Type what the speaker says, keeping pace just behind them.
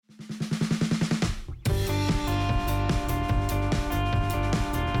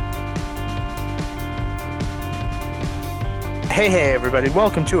Hey, everybody.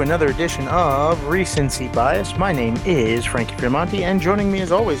 Welcome to another edition of Recency Bias. My name is Frankie Piemonte, and joining me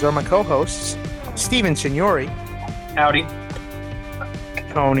as always are my co-hosts, Steven Signori. Howdy.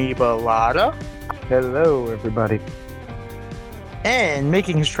 Tony Bellata. Hello, everybody. And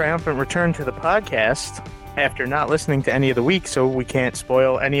making his triumphant return to the podcast after not listening to any of the week, so we can't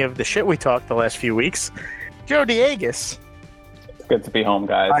spoil any of the shit we talked the last few weeks, Joe Diegas. It's good to be home,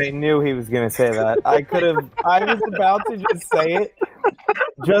 guys. I knew he was going to say that. I was about to just say it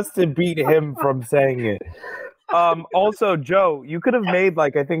just to beat him from saying it. Also, Joe, you could have made I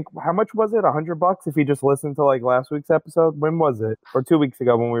think, how much was it? $100 if you just listened to last week's episode? When was it? Or 2 weeks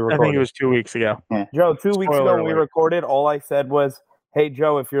ago when we recorded? I think it was 2 weeks ago. Yeah. Joe, 2 weeks ago when we recorded, all I said was, hey,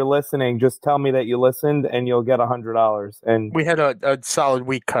 Joe, if you're listening, just tell me that you listened and you'll get $100. And we had a solid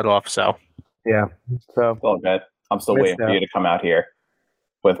week cut off, so. Yeah. So it's all good. I'm still waiting for you to come out here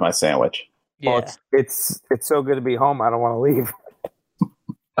with my sandwich. Yeah. Well, it's so good to be home. I don't want to leave.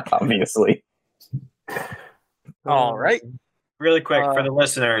 Obviously. All right. Really quick for the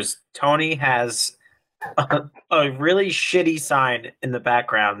listeners, Tony has a really shitty sign in the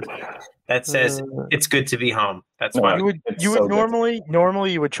background that says "It's good to be home." That's why you would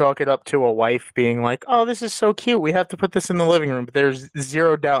normally you would chalk it up to a wife being like, "Oh, this is so cute. We have to put this in the living room." But there's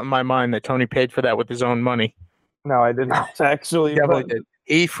zero doubt in my mind that Tony paid for that with his own money. No, I did not actually. He definitely did.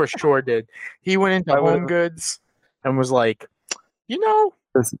 He for sure did. He went into Home Goods and was like,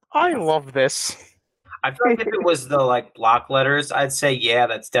 I love this. I feel like if it was the block letters, I'd say yeah,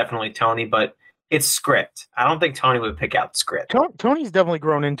 that's definitely Tony. But it's script. I don't think Tony would pick out script. Tony's definitely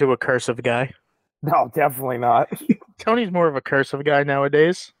grown into a cursive guy. No, definitely not. Tony's more of a cursive guy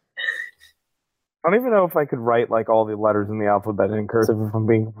nowadays. I don't even know if I could write all the letters in the alphabet in cursive, if I'm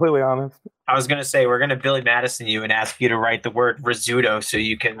being completely honest. I was gonna say we're gonna Billy Madison you and ask you to write the word risotto so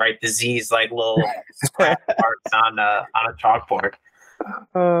you can write the Z's like little scratch marks on a chalkboard.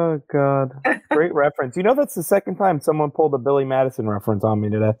 Oh God, great reference. That's the second time someone pulled a Billy Madison reference on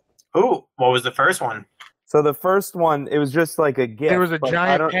me today. Ooh, what was the first one? So the first one, it was just a gift. There was a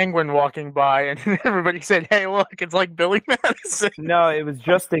giant penguin walking by, and everybody said, "Hey, look, it's like Billy Madison." No, it was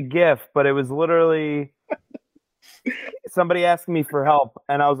just a gift, but it was literally somebody asking me for help,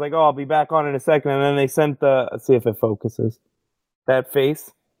 and I was like, "Oh, I'll be back on in a second." And then they sent let's see if it focuses. That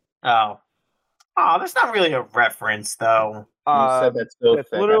face. Oh, that's not really a reference, though. You said that so it's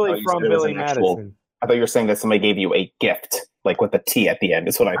literally from Billy Madison. I thought you were saying that somebody gave you a gift, with a T at the end.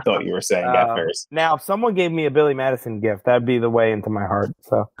 Is what I thought you were saying at first. Now, if someone gave me a Billy Madison gift, that'd be the way into my heart.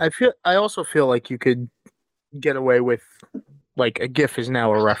 So I also feel like you could get away with a GIF is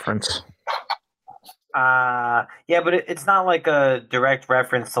now a reference. Yeah, but it's not like a direct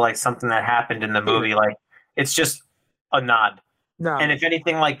reference to something that happened in the movie. It's just a nod. No. And if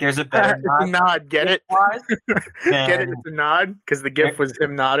anything, there's a better it's a nod. Get it? Get it? It's a nod because the GIF was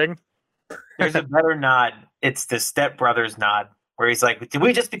him nodding. There's a better nod. It's the Step Brothers nod, where he's like, "Did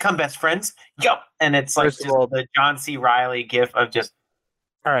we just become best friends?" Yup. And it's the John C. Reilly GIF of just.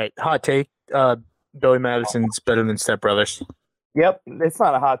 All right, hot take. Billy Madison's better than Step Brothers. Yep, it's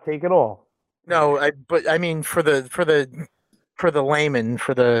not a hot take at all. No, but I mean for the layman,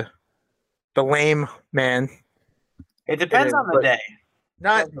 for the lame man. It depends on the day.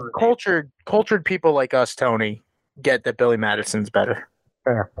 Not cultured people like us, Tony, get that Billy Madison's better.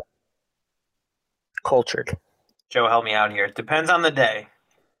 Fair. Cultured. Joe, help me out here. It depends on the day.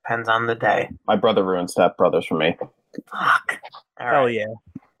 Depends on the day. My brother ruined Step Brothers for me. Fuck. All right. Hell yeah.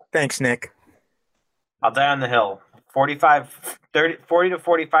 Thanks, Nick. I'll die on the hill. 40 to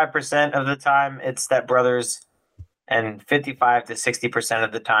 45% of the time it's Step Brothers, and 55 to 60%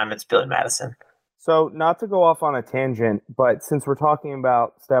 of the time it's Billy Madison. So, not to go off on a tangent, but since we're talking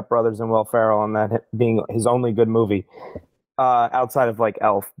about Step Brothers and Will Ferrell and that being his only good movie, outside of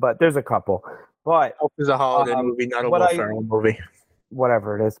Elf, but there's a couple. But Elf is a holiday movie, not a Will Ferrell movie.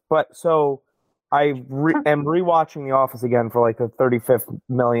 Whatever it is. But so I am rewatching The Office again for the 35th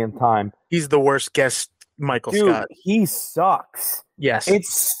millionth time. He's the worst guest, Michael Scott. He sucks. Yes.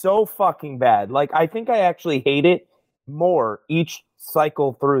 It's so fucking bad. I think I actually hate it more each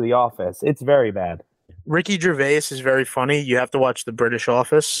cycle through The Office. It's very bad. Ricky Gervais is very funny. You have to watch The British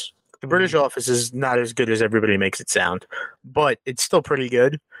Office. The British Office is not as good as everybody makes it sound, but it's still pretty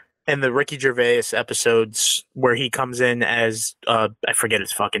good. And the Ricky Gervais episodes where he comes in as I forget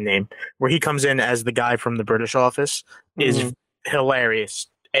his fucking name, where he comes in as the guy from The British Office is hilarious.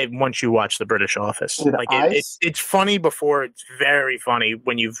 Once you watch The British Office, it's funny before it's very funny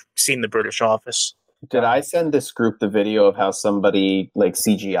when you've seen The British Office. Did I send this group the video of how somebody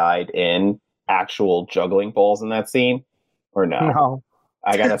CGI'd in actual juggling balls in that scene, or no? No.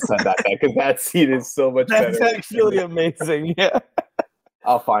 I gotta send that because that scene is so much That's better. actually amazing. Yeah.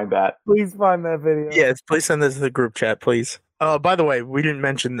 I'll find that. Please find that video. Yes, please send this to the group chat, please. By the way, we didn't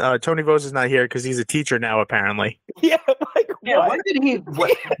mention Tony Vos is not here because he's a teacher now, apparently. Yeah. Like, Yeah, what? when did he?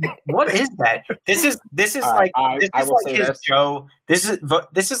 What is that? This is All like right, this I is will like say his this. Joe. This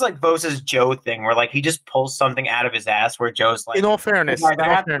is like Vosa's Joe thing, where like he just pulls something out of his ass. Where Joe's like, In all fairness, "Guys, I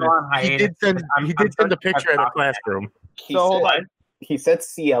have to go on he hiatus. did send I'm he did send a searching my picture of the document." classroom. He So hold said- on. He said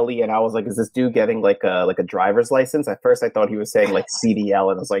CLE, and I was like, "Is this dude getting like a driver's license?" At first, I thought he was saying like CDL,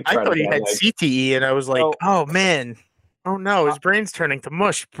 and I was like, I trying thought to he get, had like, CTE, and I was like, So- oh man, oh no, his brain's turning to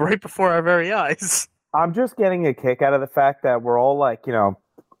mush right before our very eyes. I'm just getting a kick out of the fact that we're all like,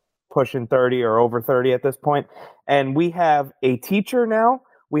 pushing 30 or over 30 at this point. And we have a teacher now.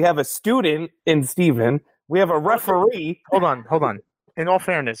 We have a student in Steven. We have a referee. Hold on. In all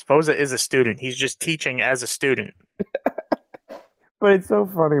fairness, Vosa is a student. He's just teaching as a student. But it's so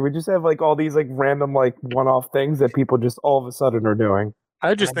funny. We just have like all these like random like one-off things that people just all of a sudden are doing.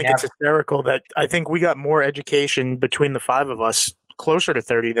 I just think it's hysterical that I think we got more education between the five of us closer to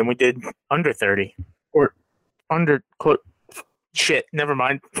 30 than we did under 30. Or under... shit, never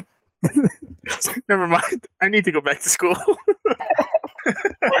mind. Never mind. I need to go back to school.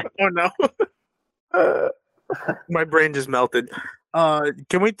 Oh no. My brain just melted.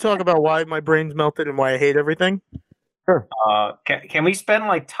 Can we talk about why my brain's melted and why I hate everything? Sure. Can we spend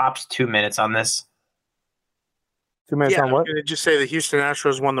like tops 2 minutes on this? 2 minutes Yeah, on I'm what? going to just say the Houston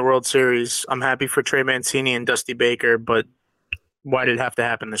Astros won the World Series. I'm happy for Trey Mancini and Dusty Baker, but why did it have to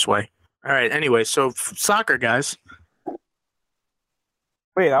happen this way? All right, anyway, so soccer, guys.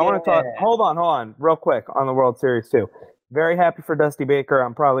 Wait, I want to talk. Yeah. Hold on, real quick on the World Series too. Very happy for Dusty Baker.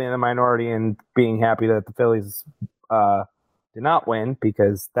 I'm probably in the minority in being happy that the Phillies did not win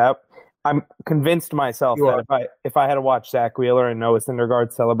because I'm convinced myself You that if I had to watch Zach Wheeler and Noah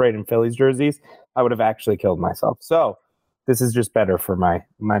Syndergaard celebrate in Phillies jerseys, I would have actually killed myself. So this is just better for my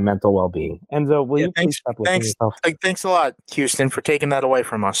mental well-being. Enzo, will you please stop looking at yourself? Thanks a lot, Houston, for taking that away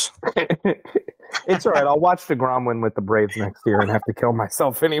from us. It's all right. I'll watch DeGrom win with the Braves next year and have to kill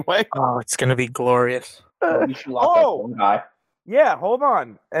myself anyway. Oh, it's going to be glorious. you should lock up one guy. Yeah, hold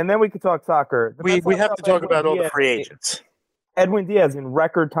on. And then we can talk soccer. The We Mets have locked to up talk Edwin about all the Diaz- free agents Edwin Diaz in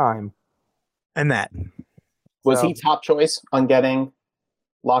record time. and that. Was So- he top choice on getting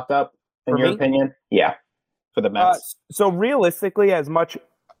locked up, in For your me? opinion? Yeah, for the Mets. So realistically, as much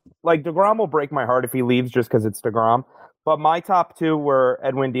like DeGrom will break my heart if he leaves just because it's DeGrom. But my top two were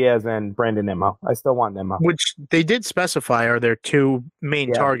Edwin Diaz and Brandon Nimmo. I still want Nimmo. Which they did specify are their two main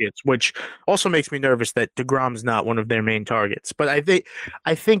Yeah. targets, which also makes me nervous that DeGrom's not one of their main targets. But I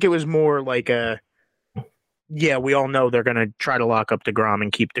think it was more like we all know they're going to try to lock up DeGrom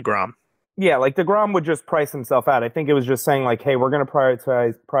and keep DeGrom. Yeah, like DeGrom would just price himself out. I think it was just saying like, hey, we're going to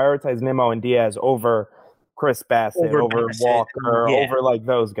prioritize Nimmo and Diaz over Chris Bassett, Over over Bassett, Walker, yeah. over like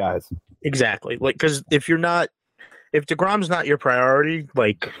those guys. Exactly. Like, because if DeGrom's not your priority,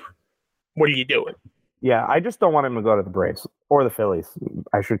 like, what are you doing? Yeah, I just don't want him to go to the Braves or the Phillies.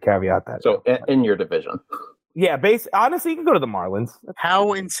 I should caveat that. So in your division, Yeah, honestly, you can go to the Marlins.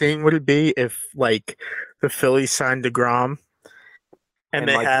 How insane would it be if, like, the Phillies signed DeGrom and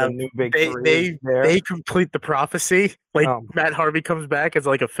they like, the have new big they three is there. they complete the prophecy? Like, Oh. Matt Harvey comes back as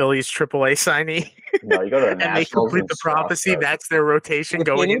like a Phillies AAA signee, no, you go to the and they Nationals complete and the stuff, prophecy. but- That's their rotation If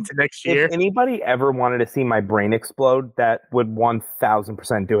going any- into next year. If anybody ever wanted to see my brain explode, that would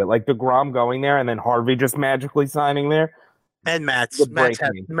 1,000% do it. Like DeGrom going there and then Harvey just magically signing there. And Matt's would break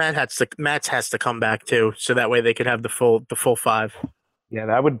me. Matt's has to come back too, so that way they could have the full five. Yeah,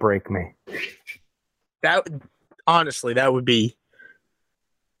 that would break me. That honestly, that would be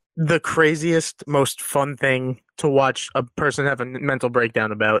the craziest, most fun thing to watch a person have a mental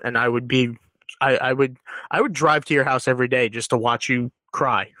breakdown about, and I would drive to your house every day just to watch you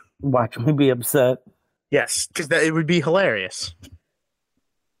cry. Watch me be upset. Yes, because it would be hilarious.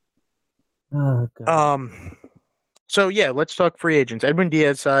 Oh, God. So yeah, let's talk free agents. Edwin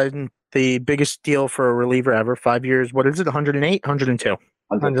Diaz signed the biggest deal for a reliever ever. 5 years. What is it? 108, 102.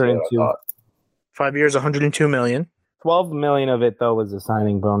 102. 5 years, 102 million. 12 million of it, though, was a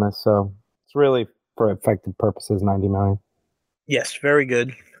signing bonus. So it's really, for effective purposes, 90 million. Yes, very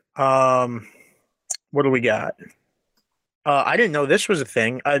good. What do we got? I didn't know this was a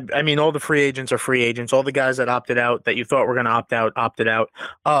thing. I mean, all the free agents are free agents. All the guys that opted out that you thought were going to opt out, opted out.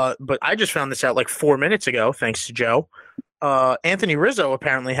 But I just found this out like 4 minutes ago, thanks to Joe. Anthony Rizzo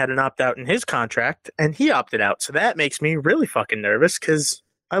apparently had an opt out in his contract, and he opted out. So that makes me really fucking nervous because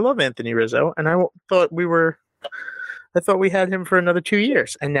I love Anthony Rizzo, and I thought we had him for another 2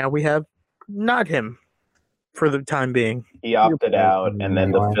 years, and now we have not him. for the time being. He opted out, and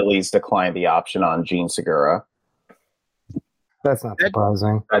then the Anyway. Phillies declined the option on Gene Segura. That's not That-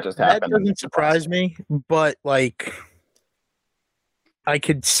 surprising. That just That happened. doesn't surprise me, but like, I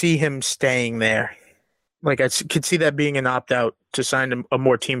could see him staying there. Like, could see that being an opt out to sign a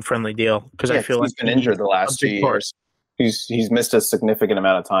more team friendly deal because I feel he's like been injured the last 2 big part. years. He's missed a significant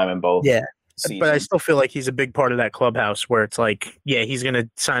amount of time in both. Yeah, seasons. but I still feel like he's a big part of that clubhouse where it's like, yeah, he's going to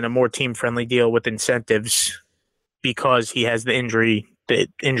sign a more team friendly deal with incentives because he has the injury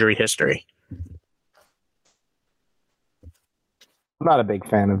history. I'm not a big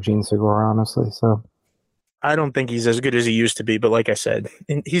fan of Gene Segura, honestly. So I don't think he's as good as he used to be, but like I said,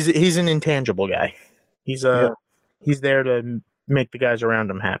 he's an intangible guy. He's there to make the guys around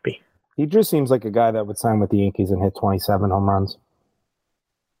him happy. he just seems like a guy that would sign with the Yankees and hit 27 home runs.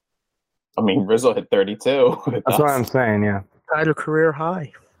 I mean, Rizzo hit 32. That's what I'm saying. Yeah. Tied a career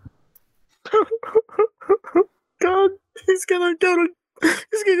high. God, he's gonna go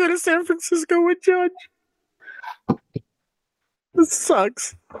to San Francisco with Judge. This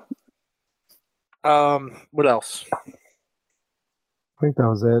sucks. What else? I think that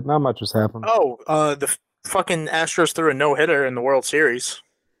was it. Not much has happened. Oh, the fucking Astros threw a no-hitter in the World Series.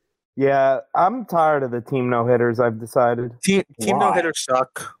 Yeah, I'm tired of the team no hitters. I've decided Team Why? no-hitters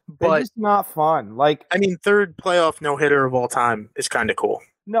suck, they're but just not fun. Like, I mean, third playoff no-hitter of all time is kind of cool.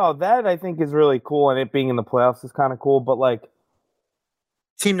 no, that I think is really cool, and it being in the playoffs is kind of cool. But like,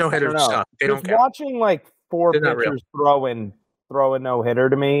 Team no-hitters I don't know. suck. They don't just care. watching like four They're not real. pitchers throw a no hitter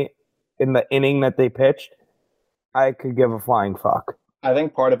to me in the inning that they pitched, I could give a flying fuck. I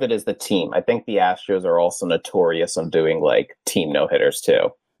think part of it is the team. I think the Astros are also notorious on doing like team no hitters too.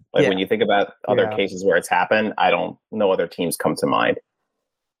 Like Yeah. when you think about other Yeah. cases where it's happened, I don't know other teams come to mind.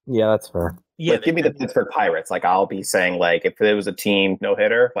 Yeah, that's fair. Yeah, Like, give me the Pittsburgh Pirates. Like I'll be saying like if there was a team no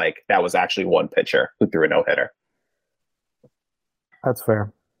hitter, like that was actually one pitcher who threw a no hitter. That's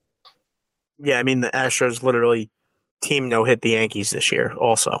fair. yeah. I mean, the Astros literally team no-hit the Yankees this year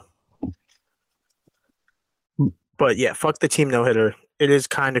also. But yeah, fuck the team no-hitter. It is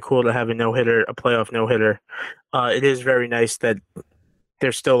kind of cool to have a no-hitter, a playoff no-hitter. It is very nice that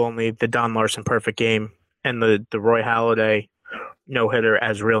there's still only the Don Larson perfect game and the Roy Halladay no-hitter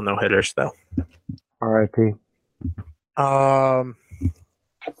as real no-hitters, though. R.I.P. All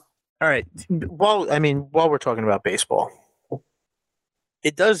right. While we're talking about baseball,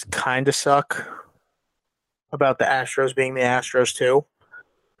 it does kind of suck about the Astros being the Astros too.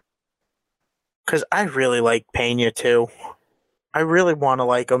 Because I really like Pena too. I really want to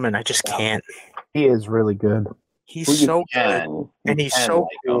like him, and I just can't. He is really good. He's Who you so good, can- you and he's can so like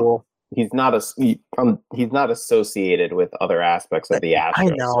him. cool. He's not associated with other aspects of the Astros. I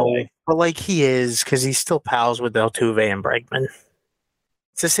so, know, like, but like he is because he's still pals with Altuve and Bregman.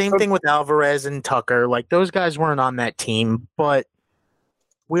 It's the same thing with Alvarez and Tucker. Like those guys weren't on that team, but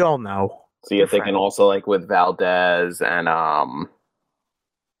we all know. so you're They're thinking friends. also like with Valdez and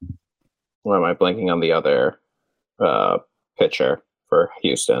why am I blanking on the other pitcher for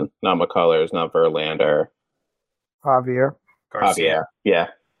Houston? Not McCullers, not Verlander. Javier. Javier. Yeah.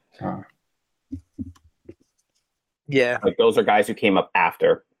 Yeah, Like those are guys who came up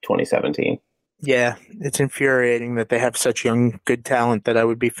after 2017. yeah. It's infuriating that they have such young, good talent that I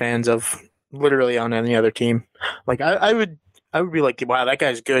would be fans of literally on any other team. Like I would be like, wow, that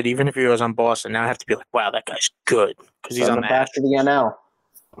guy's good, even if he was on Boston. Now I have to be like, wow, that guy's good because he's Send on them the back to the NL.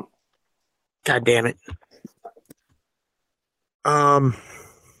 God damn it.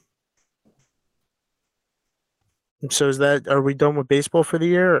 So are we done with baseball for the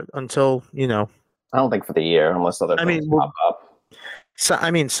year until, I don't think for the year, unless other I things mean, pop up.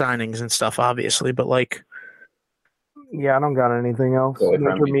 signings and stuff, obviously, but like, Yeah, I don't got anything else. Go with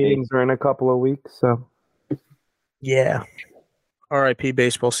Winter MVP. meetings are in a couple of weeks, so yeah. RIP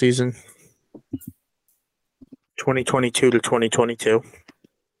baseball season 2022 to 2022.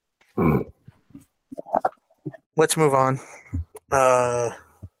 Let's move on. I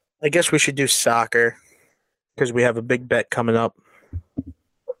guess we should do soccer because we have a big bet coming up.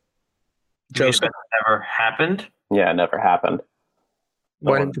 Joseph, That never happened. Yeah, it never happened.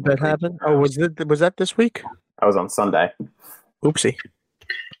 why didn't the bet happen? Oh, was that this week? I was on Sunday. Oopsie.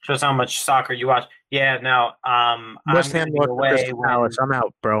 Shows how much soccer you watch. Yeah, no. West I'm Ham gonna be lost to away Crystal when- Palace. I'm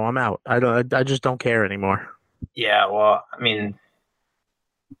out, bro. I'm out. I just don't care anymore. Yeah, well, I mean,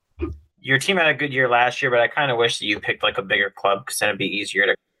 your team had a good year last year, but I kind of wish that you picked like a bigger club because then it'd be easier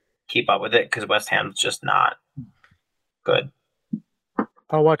to keep up with it because West Ham's just not good.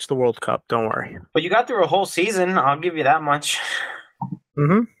 I'll watch the World Cup. Don't worry. But you got through a whole season. I'll give you that much.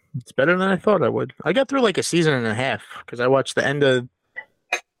 Mm-hmm. It's better than I thought I would. I got through like a season and a half because I watched the end of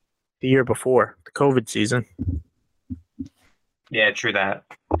the year before. the COVID season. Yeah, true that.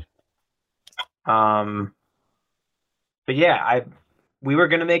 But yeah, we were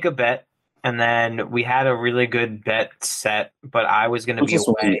gonna make a bet, and then we had a really good bet set, but I was gonna be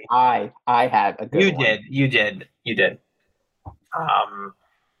away. I had a good one. You did. And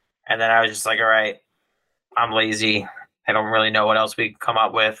then I was just like, all right, I'm lazy. I don't really know what else we could come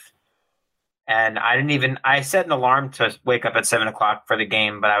up with. And I set an alarm to wake up at 7:00 for the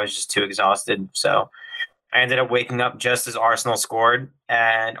game, but I was just too exhausted. So I ended up waking up just as Arsenal scored,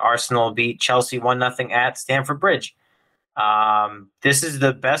 and Arsenal beat Chelsea 1-0 at Stamford Bridge. This is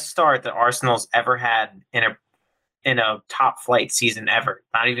the best start that Arsenal's ever had in a top flight season ever.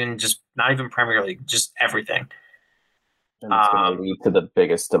 Not even Premier League, just everything. And it's going to lead to the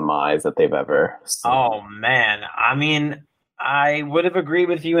biggest demise that they've ever seen. Oh man, I mean, I would have agreed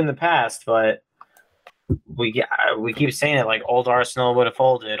with you in the past, but we keep saying it like old Arsenal would have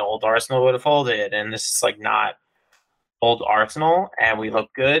folded, and this is like not old Arsenal, and we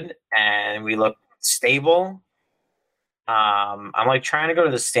look good and we look stable. I'm like trying to go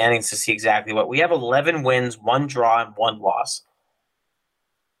to the standings to see exactly what we have. 11 wins, 1 draw, and 1 loss.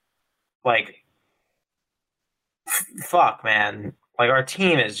 Like, fuck, man. Like, our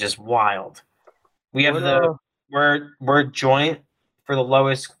team is just wild. We have we're joint for the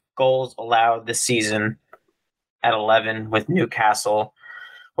lowest goals allowed this season at 11 with Newcastle,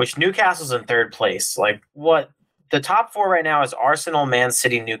 which Newcastle's in 3rd place. Like, what? The top 4 right now is Arsenal, Man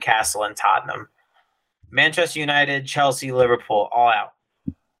City, Newcastle, and Tottenham. Manchester United, Chelsea, Liverpool, all out.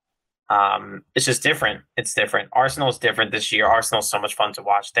 It's just different. It's different. Arsenal's different this year. Arsenal's so much fun to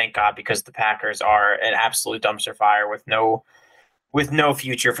watch. Thank God, because the Packers are an absolute dumpster fire with no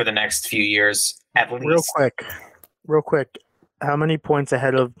future for the next few years, at least. Real quick. How many points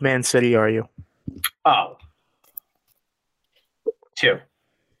ahead of Man City are you? Oh. 2.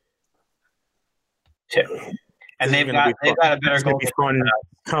 And they've got a better goal.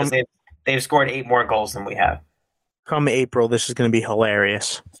 They've scored 8 more goals than we have. Come April, this is going to be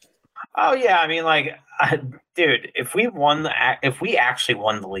hilarious. Oh yeah, I mean, like, dude, if we actually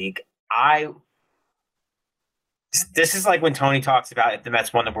won the league, this is like when Tony talks about if the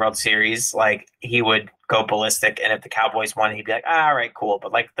Mets won the World Series, like he would go ballistic, and if the Cowboys won, he'd be like, all right, cool.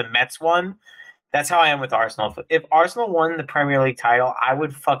 But like the Mets won, that's how I am with Arsenal. If Arsenal won the Premier League title, I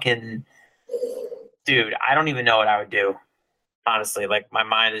would fucking, dude, I don't even know what I would do. Honestly, like my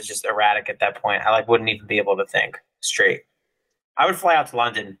mind is just erratic at that point. I wouldn't even be able to think straight. I would fly out to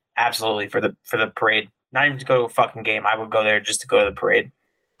London absolutely for the parade. Not even to go to a fucking game. I would go there just to go to the parade.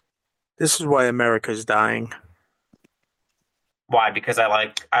 This is why America's dying. Why? Because I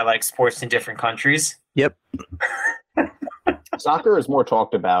like sports in different countries. Yep. Soccer is more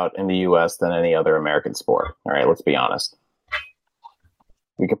talked about in the U.S. than any other American sport. All right, let's be honest.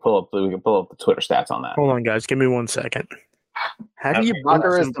 We could pull up the Twitter stats on that. Hold on, guys. Give me 1 second. How do you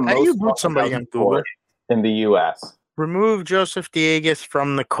boot somebody on Google in the U.S.? Remove Joseph Dieguez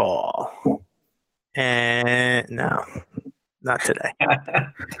from the call. And no, not today.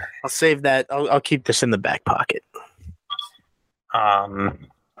 I'll save that. I'll keep this in the back pocket. But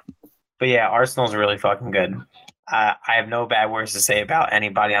yeah, Arsenal's really fucking good. I have no bad words to say about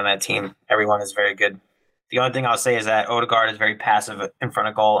anybody on that team. Everyone is very good. The only thing I'll say is that Odegaard is very passive in front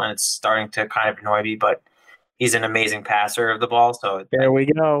of goal, and it's starting to kind of annoy me, but he's an amazing passer of the ball. So there we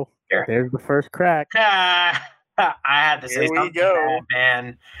go. There's the first crack. I had to say something bad,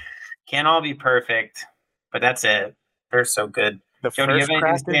 man. Can't all be perfect, but that's it. They're so good. The Joe, do you have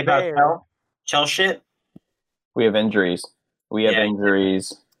anything to say about Chel shit? We have injuries.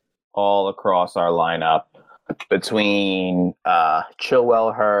 Injuries all across our lineup. Between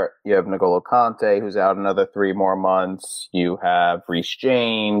Chilwell hurt, you have N'Golo Kante, who's out another 3 more months. You have Reece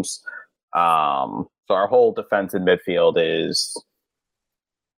James. So our whole defense and midfield is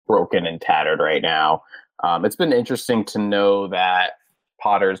broken and tattered right now. It's been interesting to know that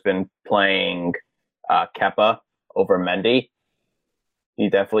Potter's been playing Kepa over Mendy. He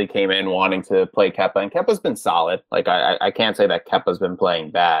definitely came in wanting to play Kepa, and Kepa's been solid. Like I can't say that Kepa's been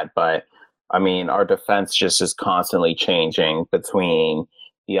playing bad, but I mean our defense just is constantly changing between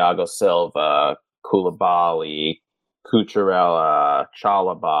Thiago Silva, Koulibaly, Cucurella,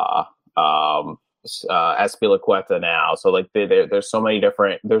 Chalobah, Azpilicueta now. So like there's so many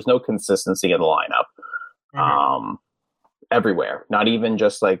different. There's no consistency in the lineup. Mm-hmm. Everywhere, not even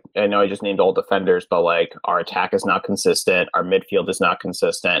just like, I know I just named all defenders, but like our attack is not consistent, our midfield is not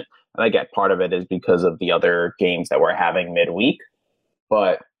consistent, and I get part of it is because of the other games that we're having midweek,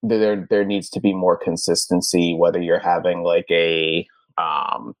 but there needs to be more consistency, whether you're having like a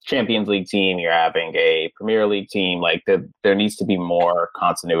Champions League team, you're having a Premier League team, like there needs to be more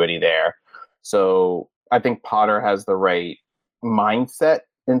continuity there. So I think Potter has the right mindset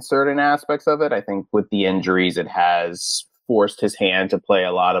in certain aspects of it. I think with the injuries, it has forced his hand to play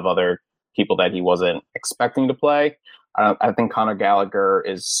a lot of other people that he wasn't expecting to play. I think Conor Gallagher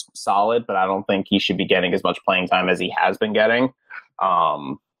is solid, but I don't think he should be getting as much playing time as he has been getting.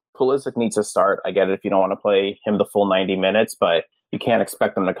 Pulisic needs to start. I get it if you don't want to play him the full 90 minutes, but you can't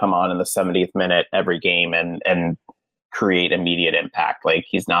expect him to come on in the 70th minute every game and create immediate impact. Like,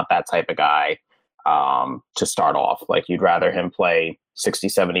 he's not that type of guy to start off. Like, you'd rather him play 60,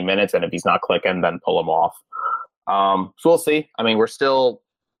 70 minutes, and if he's not clicking, then pull him off. So we'll see. I mean, we're still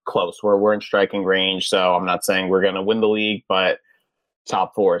close. We're in striking range, so I'm not saying we're going to win the league, but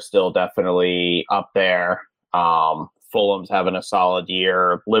top four is still definitely up there. Fulham's having a solid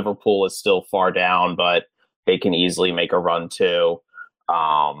year. Liverpool is still far down, but they can easily make a run too.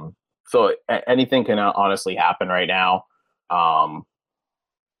 So anything can honestly happen right now. So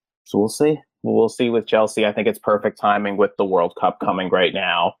we'll see. We'll see with Chelsea. I think it's perfect timing with the World Cup coming right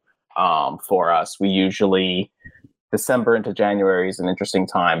now for us. We usually, December into January is an interesting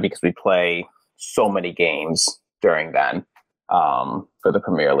time because we play so many games during then for the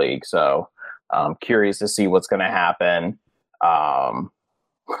Premier League. So I'm curious to see what's going to happen.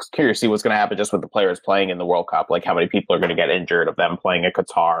 Curious to see what's going to happen just with the players playing in the World Cup. Like, how many people are going to get injured of them playing in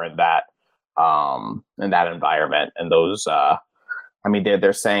Qatar and that environment. And those, I mean,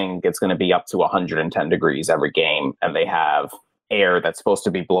 they're saying it's going to be up to 110 degrees every game, and they have air that's supposed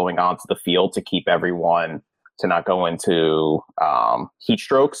to be blowing onto the field to keep everyone to not go into heat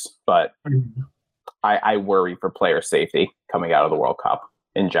strokes. But I worry for player safety coming out of the World Cup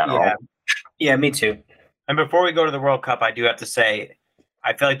in general. Yeah, me too. And before we go to the World Cup, I do have to say,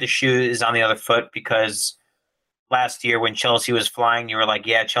 I feel like the shoe is on the other foot because last year when Chelsea was flying, you were like,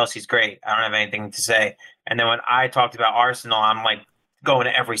 yeah, Chelsea's great. I don't have anything to say. And then when I talked about Arsenal, I'm like going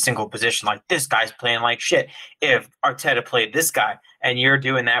to every single position, like, this guy's playing like shit. If Arteta played this guy, and you're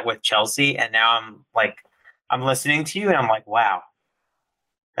doing that with Chelsea, and now I'm listening to you, and I'm like, wow,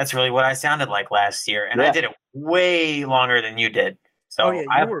 that's really what I sounded like last year. And I did it way longer than you did. So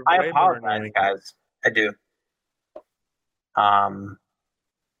I apologize, guys. I do.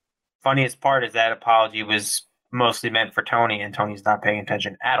 Funniest part is that apology was mostly meant for Tony, and Tony's not paying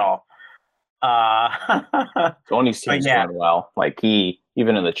attention at all. Tony's team's doing well. Like,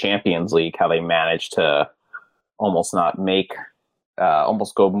 even in the Champions League, how they managed to almost not make,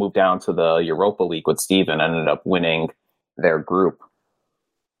 almost go move down to the Europa League with Steven, ended up winning their group.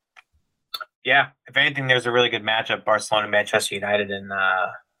 Yeah, if anything, there's a really good matchup: Barcelona, Manchester United in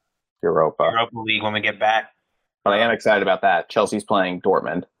Europa League when we get back. But I am excited about that. Chelsea's playing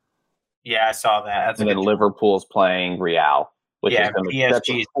Dortmund. Yeah, I saw that. And then Liverpool's playing Real, which is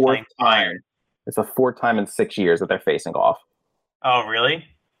PSG's playing Bayern. It's the fourth time in 6 years that they're facing off. Oh, really?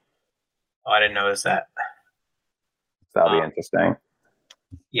 Oh, I didn't notice that. So that'll be interesting.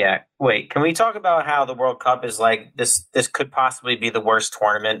 Yeah. Wait, can we talk about how the World Cup is like this? This could possibly be the worst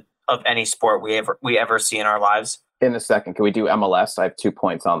tournament of any sport we ever see in our lives. In a second, can we do MLS? I have 2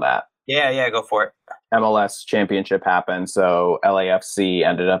 points on that. Yeah, go for it. MLS championship happened, so LAFC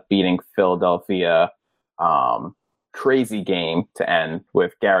ended up beating Philadelphia. Crazy game to end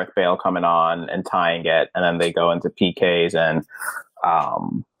with Gareth Bale coming on and tying it, and then they go into PKs, and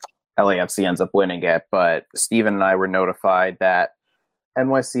LAFC ends up winning it. But Steven and I were notified that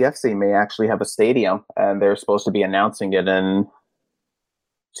NYCFC may actually have a stadium, and they're supposed to be announcing it in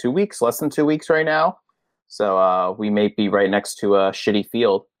 2 weeks, less than 2 weeks right now. So we may be right next to a shitty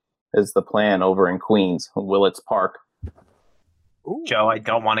field is the plan over in Queens, Willits Park. Ooh. Joe, I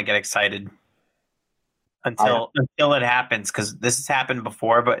don't want to get excited until it happens, because this has happened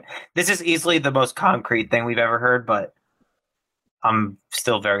before, but this is easily the most concrete thing we've ever heard, but I'm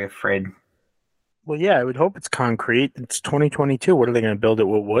still very afraid. Well, yeah, I would hope it's concrete. It's 2022. What are they going to build it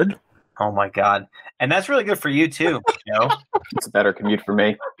with, wood? Oh, my God. And that's really good for you, too, Joe. It's a better commute for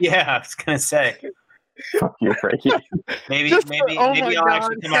me. Yeah, I was going to say. Fuck you, Frankie. Maybe I'll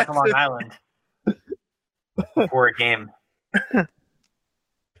actually come out to Long Island before a game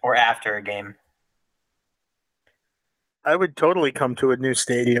or after a game. I would totally come to a new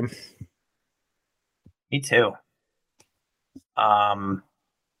stadium. Me too.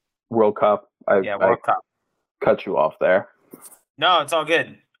 World Cup. World Cup. Cut you off there. No, it's all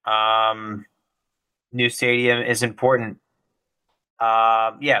good. New stadium is important.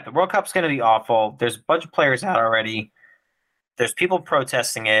 The World Cup's going to be awful. There's a bunch of players out already. There's people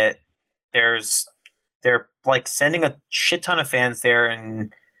protesting it. They're like sending a shit ton of fans there,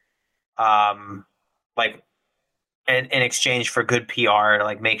 and in exchange for good PR to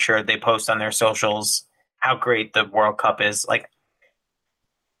like make sure they post on their socials how great the World Cup is. Like,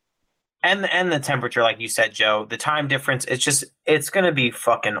 And the temperature, like you said, Joe, the time difference, it's gonna be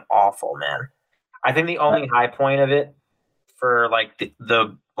fucking awful, man. I think the only high point of it for like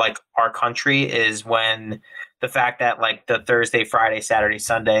the like our country is when the fact that like the Thursday, Friday, Saturday,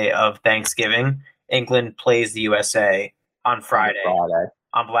 Sunday of Thanksgiving, England plays the USA on Friday,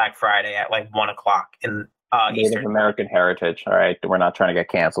 on Black Friday at like 1:00 in Native Eastern American heritage. All right, we're not trying to get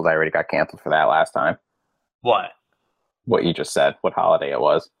canceled. I already got canceled for that last time. What? What you just said, what holiday it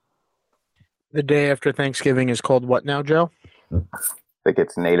was. The day after Thanksgiving is called what now, Joe? I think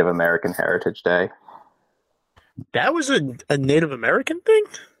it's Native American Heritage Day. That was a Native American thing?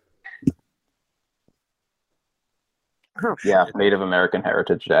 Oh, Yeah, shit. Native American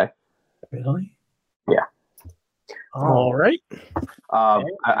Heritage Day. Really? Yeah. All right.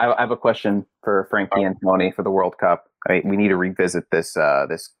 I have a question for Frankie and Tony for the World Cup. We need to revisit this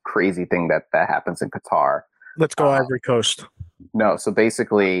this crazy thing that happens in Qatar. Let's go Ivory Coast. No, so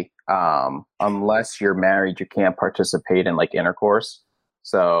basically, unless you're married, you can't participate in like intercourse.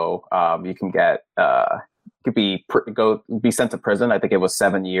 So you can get could be sent to prison. I think it was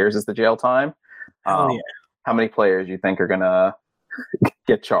 7 years is the jail time. Hell yeah. How many players you think are gonna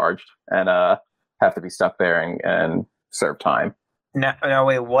get charged and have to be stuck there and serve time? No,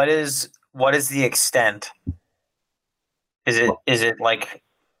 wait. What is the extent? Is it like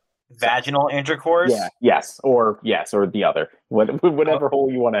vaginal intercourse? Yeah. Yes, or the other. Whatever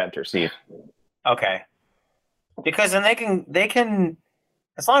hole you want to enter, Steve. Okay. Because then they can,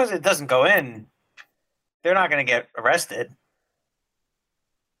 as long as it doesn't go in, they're not going to get arrested.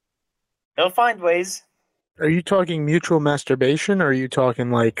 They'll find ways. Are you talking mutual masturbation or are you talking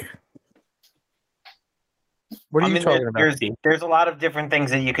like what are you talking about? There's a lot of different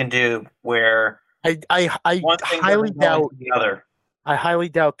things that you can do where I one thing highly doesn't go doubt into the other. I highly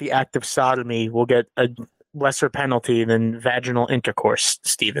doubt the act of sodomy will get a lesser penalty than vaginal intercourse,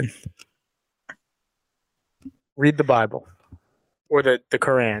 Stephen. Read the Bible. Or the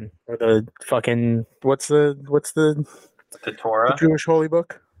Quran. Or the fucking what's the The Torah. The Jewish holy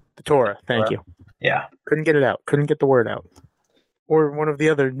book? The Torah, thank you. Yeah. Couldn't get it out. Couldn't get the word out. Or one of the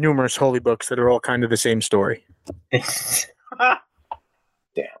other numerous holy books that are all kind of the same story. Damn.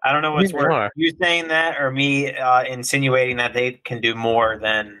 I don't know what's You worse. are. You saying that or me insinuating that they can do more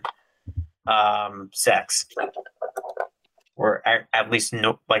than sex? Or at least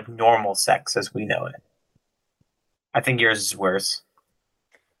like normal sex as we know it. I think yours is worse.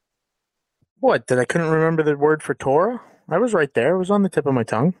 What? That I couldn't remember the word for Torah? I was right there. It was on the tip of my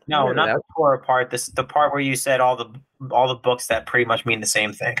tongue. No, Read it not out. the Torah part. The part where you said all the books that pretty much mean the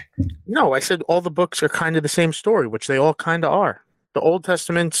same thing. No, I said all the books are kind of the same story, which they all kind of are. The Old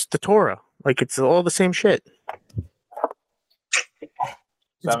Testament's the Torah. Like, it's all the same shit.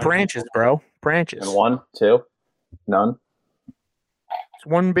 It's branches, bro. Branches. And 1, 2, none. It's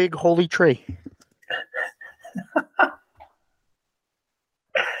one big holy tree.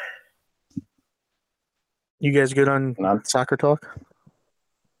 You guys good on None. soccer talk?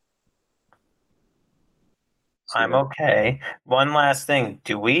 I'm okay. One last thing.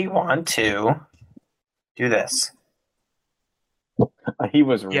 Do we want to do this? He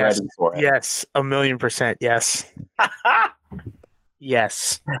was Yes. ready for it. Yes, 1,000,000%. Yes.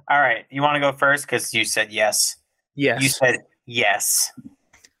 Yes. All right. You want to go first because you said yes. Yes. You said yes.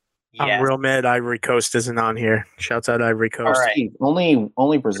 I'm real mad Ivory Coast isn't on here. Shouts out Ivory Coast. All right. Steve,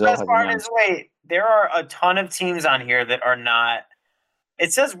 only Brazil The has best part announced. is, wait, there are a ton of teams on here that are not.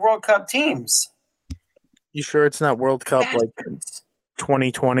 It says World Cup teams. You sure it's not World Cup like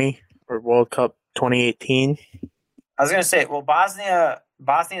 2020 or World Cup 2018? I was gonna say, well, Bosnia's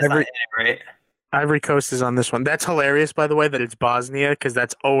not in it, right? Ivory Coast is on this one. That's hilarious, by the way, that it's Bosnia, because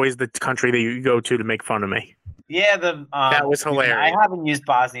that's always the country that you go to make fun of me. Yeah, that was hilarious. I haven't used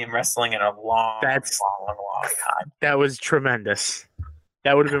Bosnian wrestling in a long time. That was tremendous.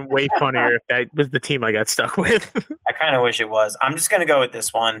 That would have been way funnier if that was the team I got stuck with. I kind of wish it was. I'm just gonna go with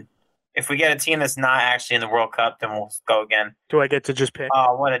this one. If we get a team that's not actually in the World Cup, then we'll go again. Do I get to just pick?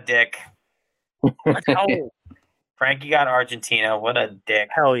 Oh, what a dick! Oh, Frankie got Argentina. What a dick!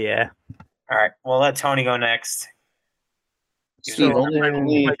 hell yeah! All right, we'll let Tony go next. Steve, So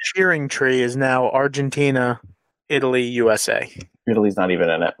my cheering tree is now Argentina, Italy, USA. Italy's not even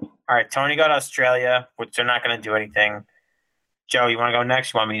in it. All right, Tony got Australia, which they're not going to do anything. Joe, you want to go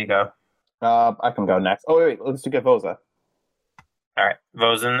next? You want me to go? I can go next. Oh wait, let's get Voza. All right,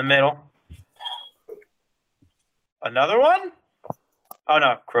 Vo's in the middle. Another one? Oh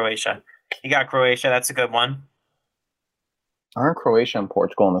no, Croatia. You got Croatia. That's a good one. Aren't Croatia and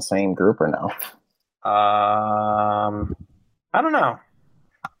Portugal in the same group or no? I don't know.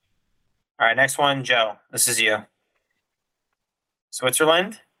 All right, next one, Joe. This is you.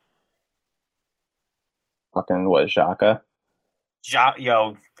 Switzerland, Fucking what, Xhaka?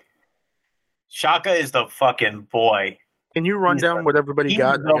 Shaka is the fucking boy. Can you run He's down what everybody he's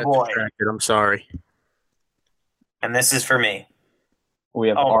got? the I got boy. distracted. I'm sorry. And this is for me. We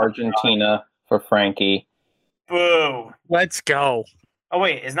have Oh my Argentina for Frankie. Boo. Let's go. Oh,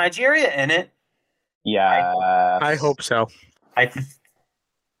 wait. Is Nigeria in it? Yeah. I hope so.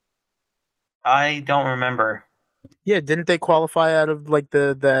 I don't remember. Yeah, didn't they qualify out of like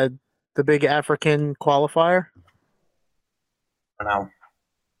the big African qualifier? I don't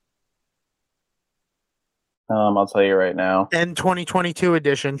know. I'll tell you right now. And 2022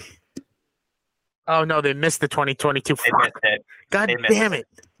 edition. Oh no, they missed the 2022. They missed it. God They missed damn it.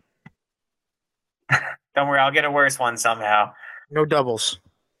 it. Don't worry. I'll get a worse one somehow. No doubles.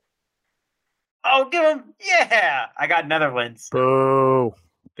 Oh, give him. Yeah. I got Netherlands. Boo.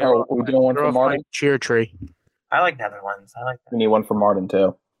 Oh, we're doing one They're for off my Martin? cheer tree. I like Netherlands. I like that. We need one for Martin,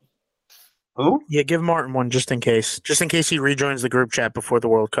 too. Who? Yeah, give Martin one just in case. Just in case he rejoins the group chat before the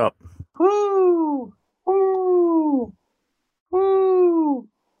World Cup. Woo! Woo! Woo!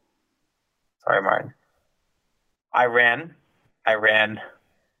 Sorry, Martin. Iran.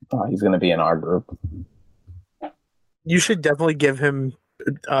 Oh, he's going to be in our group. You should definitely give him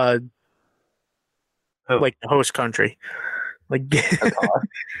Who? like the host country. Like Qatar.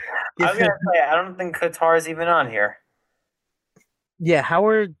 I was gonna say I don't think Qatar is even on here. yeah, how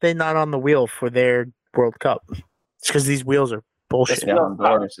are they not on the wheel for their World Cup? It's because these wheels are bullshit. Yeah,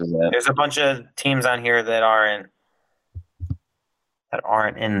 Honduras is in. There's a bunch of teams on here that aren't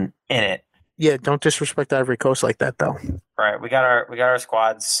in it. Yeah, don't disrespect Ivory Coast like that though. Right. We got our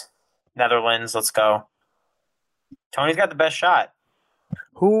squads. Netherlands, let's go. Tony's got the best shot.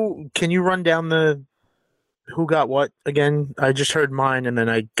 Who can you run down the who got what again? I just heard mine and then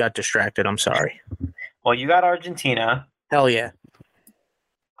I got distracted. I'm sorry. Well, you got Argentina. Hell yeah.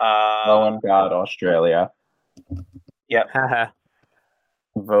 Owen got Australia. Haha.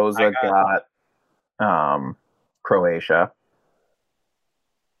 Voza got Croatia.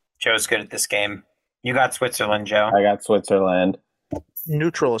 Joe's good at this game. You got Switzerland, Joe. I got Switzerland.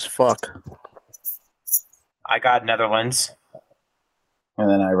 Neutral as fuck. I got Netherlands. And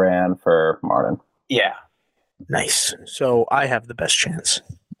then I ran for Martin. Yeah. Nice. So I have the best chance.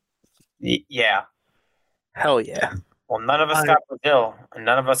 Yeah. Hell yeah. Well, none of us got Brazil, and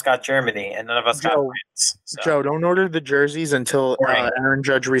none of us got Germany, and none of us got France. So. Joe, don't order the jerseys until Right. Aaron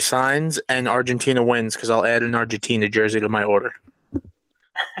Judge resigns and Argentina wins because I'll add an Argentina jersey to my order.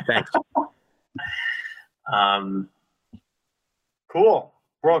 Thanks. Cool.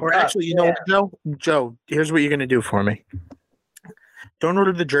 World Or Cup. actually, you know what, Joe? Joe, here's what you're going to do for me. Don't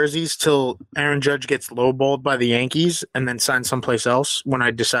order the jerseys till Aaron Judge gets lowballed by the Yankees and then sign someplace else when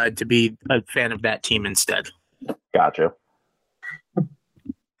I decide to be a fan of that team instead. Gotcha.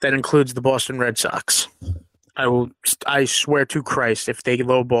 That includes the Boston Red Sox. I swear to Christ, if they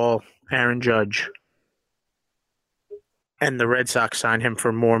lowball Aaron Judge and the Red Sox sign him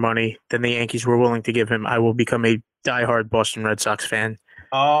for more money than the Yankees were willing to give him, I will become a diehard Boston Red Sox fan.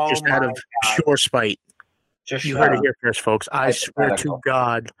 Oh, Just out of pure spite. Just You heard it here first, folks. I swear to Hypothetical.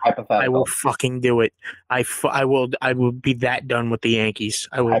 God, Hypothetical. I will fucking do it. I will be that done with the Yankees.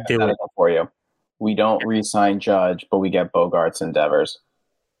 I will do it. Hypothetical for you. We don't re-sign Judge, but we get Bogarts and Devers.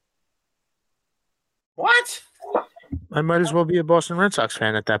 What? I might as well be a Boston Red Sox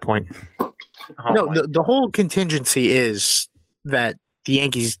fan at that point. Oh, No, my- the whole contingency is that the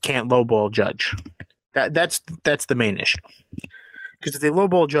Yankees can't lowball Judge. That's the main issue. Because if they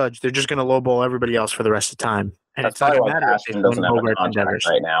lowball Judge, they're just going to lowball everybody else for the rest of the time, and That's it's not probably going why to matter if they Cashman win doesn't have a Bogarts and contract Devers.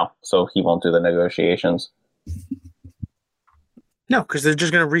 right now, so he won't do the negotiations. No, because they're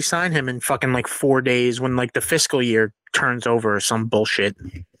just going to re-sign him in fucking like 4 days when like the fiscal year turns over or some bullshit.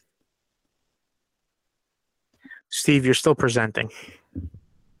 Steve, you're still presenting.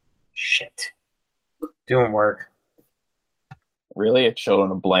 Shit. Doing work. Really, it showed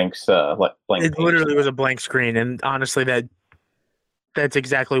on a blank It page. literally was a blank screen, and honestly, that's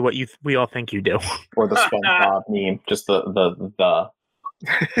exactly what we all think you do. Or the SpongeBob meme, just the.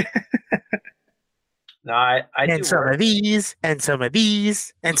 No, I do And some work. of these, and some of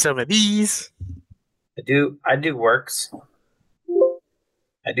these, and some of these. I do works.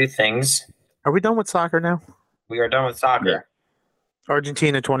 I do things. Are we done with soccer now? We are done with soccer. Yeah.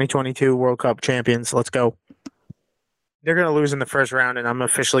 Argentina 2022 World Cup champions. Let's go. They're going to lose in the first round, and I'm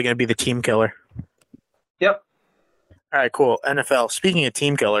officially going to be the team killer. Yep. All right, cool. NFL. Speaking of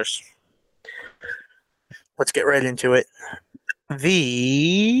team killers, let's get right into it.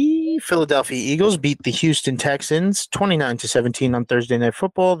 The Philadelphia Eagles beat the Houston Texans 29-17 on Thursday Night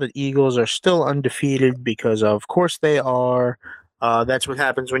Football. The Eagles are still undefeated because, of course, they are. That's what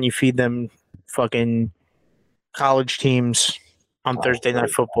happens when you feed them fucking college teams on Thursday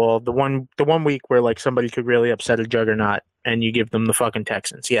Night Football. The one week where like somebody could really upset a juggernaut, and you give them the fucking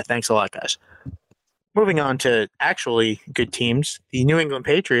Texans. Yeah, thanks a lot, guys. Moving on to actually good teams, the New England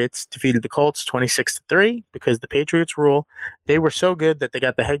Patriots defeated the Colts 26-3 because the Patriots rule. They were so good that they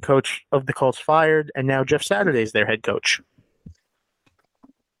got the head coach of the Colts fired, and now Jeff Saturday is their head coach.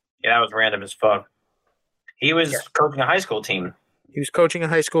 Yeah, that was random as fuck. He was coaching a high school team. He was coaching a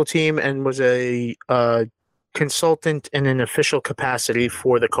high school team and was a consultant in an official capacity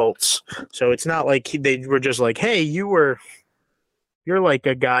for the Colts. So it's not like they were just like, "Hey, you're like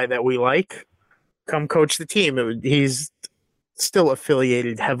a guy that we like. Come coach the team." He's still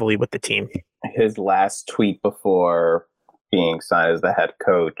affiliated heavily with the team. His last tweet before being signed as the head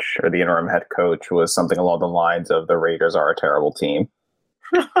coach or the interim head coach was something along the lines of "The Raiders are a terrible team."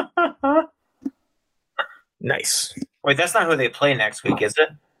 Nice. Wait, that's not who they play next week, is it?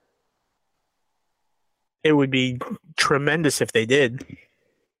 It would be tremendous if they did.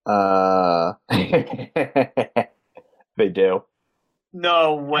 They do.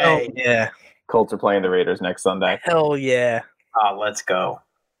 No way. Oh, yeah. Colts are playing the Raiders next Sunday. Hell yeah. Oh, let's go.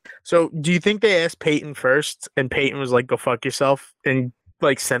 So do you think they asked Peyton first and Peyton was like, "Go fuck yourself," and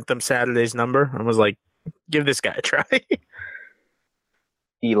like sent them Saturday's number and was like, "Give this guy a try"?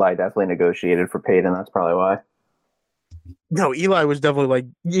 Eli definitely negotiated for Peyton. That's probably why. No, Eli was definitely like,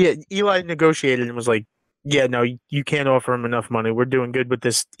 yeah, Eli negotiated and was like, "Yeah, no, you can't offer him enough money. We're doing good with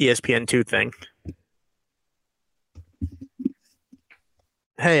this ESPN2 thing."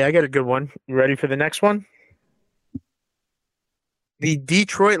 Hey, I got a good one. You ready for the next one? The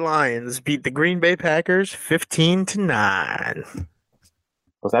Detroit Lions beat the Green Bay Packers 15-9.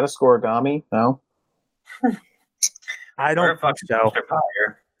 Was that a scoregami? No. I don't think so.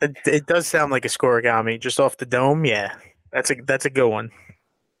 It does sound like a scoregami just off the dome. Yeah, that's a good one.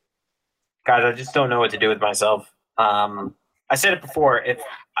 Guys, I just don't know what to do with myself. I said it before. If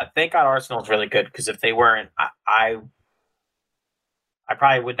I think Arsenal's really good because if they weren't, I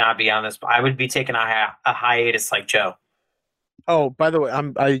probably would not be on this. I would be taking a hiatus like Joe. Oh, by the way,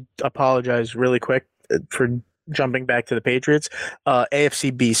 I apologize really quick for jumping back to the Patriots.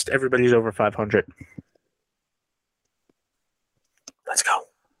 AFC Beast. Everybody's over 500. Let's go.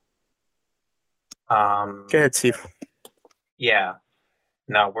 Go ahead, Steve. Yeah.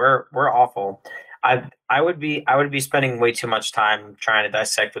 No, we're awful. I would be spending way too much time trying to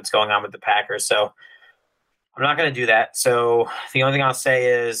dissect what's going on with the Packers. So I'm not going to do that. So the only thing I'll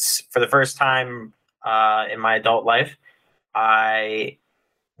say is, for the first time in my adult life, I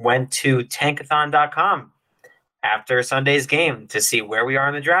went to tankathon.com after Sunday's game to see where we are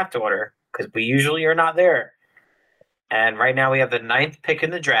in the draft order because we usually are not there. And right now we have the 9th pick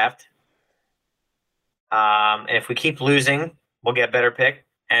in the draft. And if we keep losing, we'll get a better pick.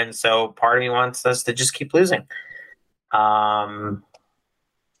 And so part of me wants us to just keep losing. Yeah.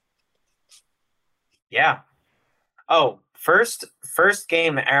 Oh, first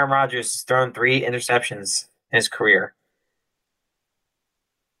game, Aaron Rodgers has thrown 3 interceptions in his career.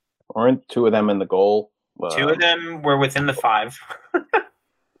 Weren't 2 of them in the goal? 2 of them were within the 5.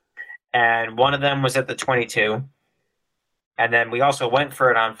 And 1 of them was at the 22. And then we also went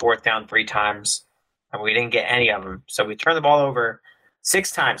for it on 4th down 3 times. And we didn't get any of them. So we turned the ball over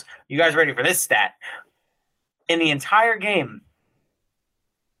 6 times. You guys ready for this stat? In the entire game,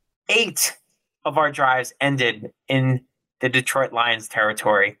 8 of our drives ended in the Detroit Lions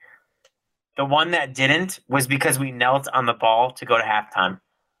territory. The one that didn't was because we knelt on the ball to go to halftime.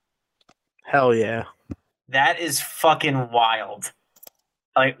 Hell yeah. That is fucking wild.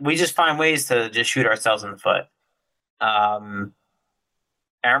 Like, we just find ways to just shoot ourselves in the foot. Aaron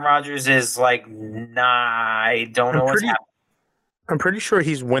Rodgers is like, nah, I don't know what's happening. I'm pretty sure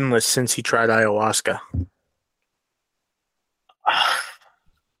he's winless since he tried ayahuasca.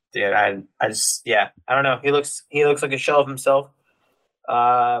 Dude, I just, yeah, I don't know. He looks like a shell of himself.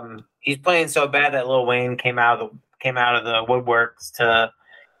 He's playing so bad that Lil Wayne came out of the woodworks to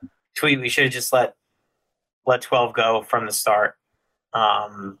tweet, "We should have just let 12 go from the start."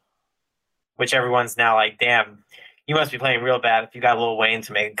 Which everyone's now like, damn, you must be playing real bad if you got Lil Wayne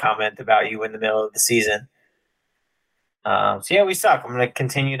to make a comment about you in the middle of the season. So yeah, we suck. I'm gonna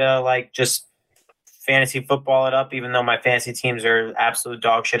continue to just fantasy football it up, even though my fantasy teams are absolute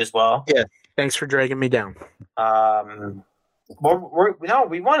dog shit as well. Yeah, thanks for dragging me down.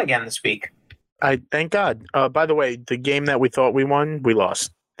 We won again this week. I thank God. By the way, the game that we thought we won, we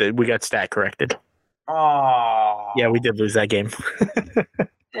lost. We got stat corrected. Oh, yeah, we did lose that game.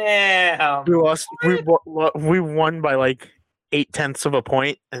 Damn. We lost. We won by 0.8 of a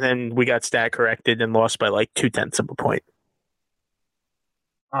point, and then we got stat corrected and lost by 0.2 of a point.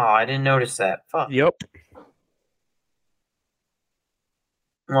 Oh, I didn't notice that. Fuck. Yep.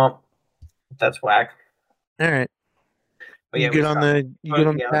 Well, that's whack. All right. But You yeah, good on the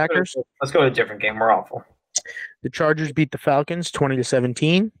yeah, Packers? Let's go to a different game. We're awful. The Chargers beat the Falcons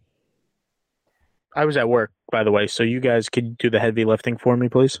 20-17. I was at work, by the way, so you guys could do the heavy lifting for me,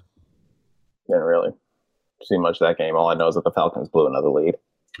 please. Didn't really see much of that game. All I know is that the Falcons blew another lead.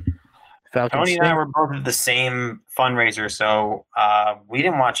 Falcons. Tony and I were both at the same fundraiser, so we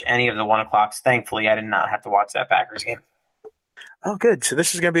didn't watch any of the 1 o'clocks. Thankfully, I did not have to watch that Packers game. Oh, good. So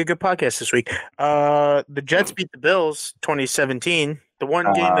this is going to be a good podcast this week. The Jets beat the Bills 2017. The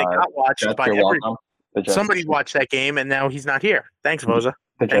one game that got watched Jets, by you're everybody. welcome. The Jets, Somebody watched that game, and now he's not here. Thanks, Voza.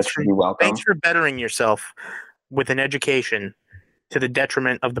 the Jets should be welcome. Thanks for bettering yourself with an education to the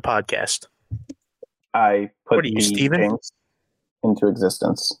detriment of the podcast. I put What are you, the Steven? jinx into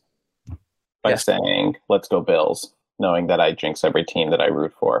existence by saying, let's go Bills, knowing that I jinx every team that I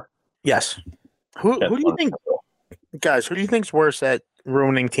root for. Yes. Who do you think, guys, who do you think's worse at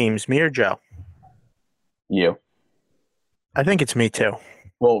ruining teams, me or Joe? You. I think it's me too.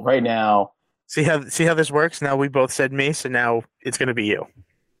 Well, right now, See how this works? Now we both said me, so now it's going to be you.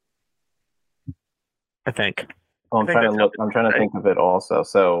 I think. I'm trying to think of it also.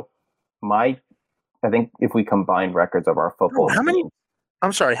 So I think if we combine records of our football teams,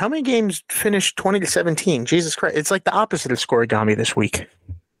 I'm sorry, how many games finished 20-17? Jesus Christ. It's like the opposite of scoregami this week.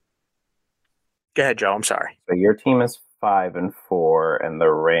 Go ahead, Joe. I'm sorry. So your team is 5-4, and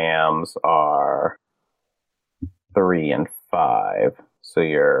the Rams are 3-5. So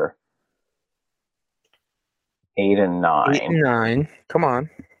you're 8-9. 8-9. Come on.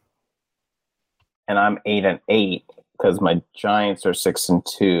 And I'm 8-8 because my Giants are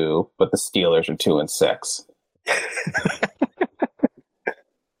 6-2, but the Steelers are 2-6.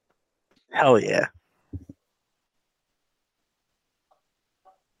 Hell yeah.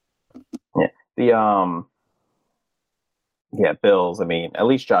 Yeah, Bills. I mean, at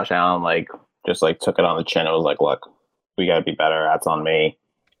least Josh Allen just took it on the chin. It was like, look, we got to be better. That's on me.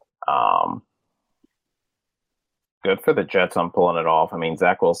 Good for the Jets on pulling it off. I mean,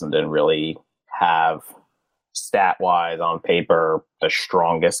 Zach Wilson didn't really have stat-wise on paper the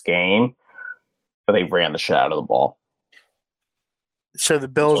strongest game, but they ran the shit out of the ball. So the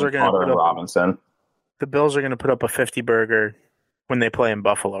Bills are going to put up Robinson. The Bills are going to put up a 50 burger when they play in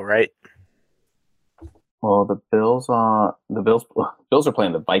Buffalo, right? Well, the Bills are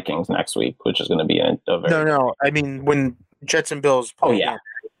playing the Vikings next week, which is going to be a very No. I mean, when Jets and Bills play. Oh, yeah.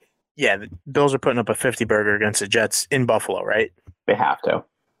 Yeah, the Bills are putting up a 50 burger against the Jets in Buffalo, right? They have to.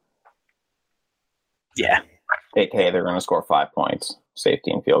 Yeah. AKA, they're going to score 5 points, safety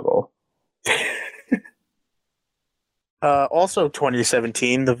and field goal. Also,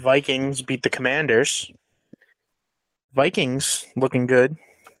 2017, the Vikings beat the Commanders. Vikings looking good.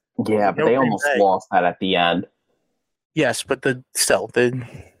 Yeah, but they almost lost that at the end. Yes, but you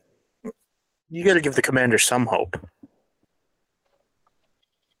got to give the Commanders some hope.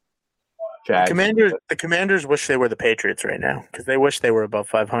 The Commanders wish they were the Patriots right now because they wish they were above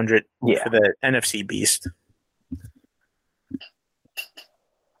 500 for the NFC Beast.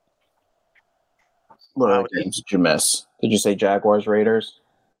 What games did you miss? Did you say Jaguars, Raiders?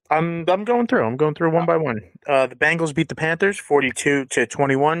 I'm going through. I'm going through one by one. The Bengals beat the Panthers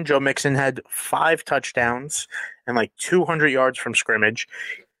 42-21. Joe Mixon had 5 touchdowns and 200 yards from scrimmage.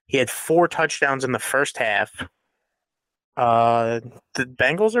 He had 4 touchdowns in the first half. The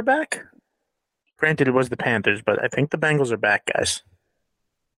Bengals are back. Granted, it was the Panthers, but I think the Bengals are back, guys.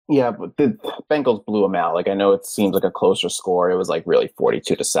 Yeah, but the Bengals blew them out. I know it seems like a closer score. It was really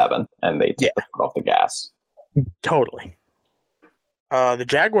 42-7, and they took the foot off the gas. Totally. The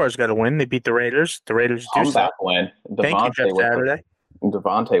Jaguars got a win. They beat the Raiders. The Raiders do comeback win. Thank you, Jeff Saturday.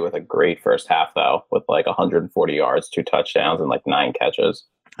 Devontae with a great first half, though, with 140 yards, 2 touchdowns, and 9 catches.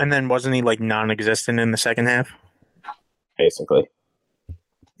 And then wasn't he non-existent in the second half? Basically.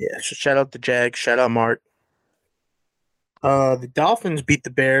 Yeah, so shout out the Jags. Shout out Mart. The Dolphins beat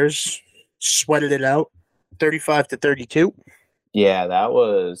the Bears, sweated it out, 35-32. Yeah, that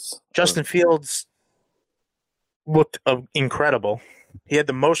was... Justin Fields looked incredible. He had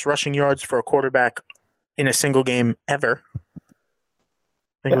the most rushing yards for a quarterback in a single game ever. I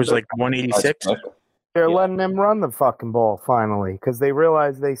think it was 186. They're letting him run the fucking ball finally because they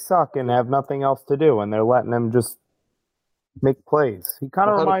realize they suck and have nothing else to do, and they're letting him just make plays. He kind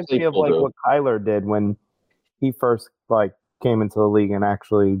of reminds me of what Kyler did when he first came into the league and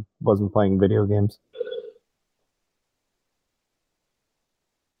actually wasn't playing video games.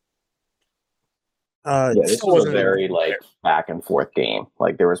 This was a very back and forth game.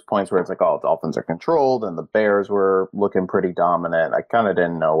 There was points where it's Dolphins are controlled and the Bears were looking pretty dominant. I kind of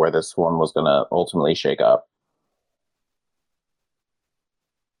didn't know where this one was going to ultimately shake up.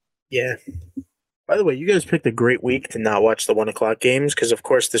 Yeah. By the way, you guys picked a great week to not watch the 1 o'clock games because, of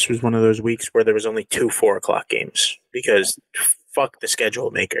course, this was one of those weeks where there was only 2 4 o'clock games because fuck the schedule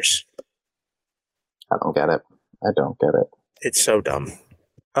makers. I don't get it. It's so dumb.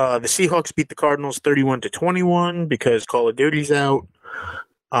 The Seahawks beat the Cardinals 31-21 because Call of Duty's out.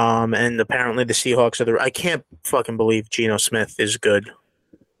 And apparently the Seahawks are I can't fucking believe Geno Smith is good.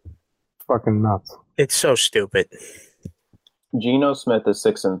 Fucking nuts. It's so stupid. Geno Smith is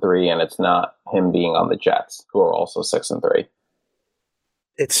 6-3, and it's not him being on the Jets, who are also 6-3,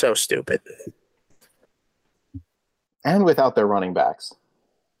 It's so stupid. and without their running backs.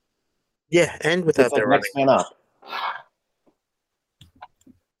 Yeah, and without It's like their next running. man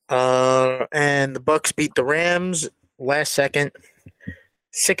up. And the Bucks beat the Rams last second,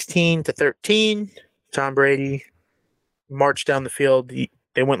 16-13. Tom Brady marched down the field.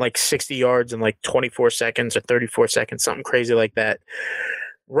 They went like 60 yards in like 24 seconds or 34 seconds, something crazy like that,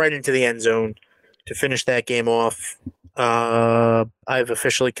 right into the end zone to finish that game off. I've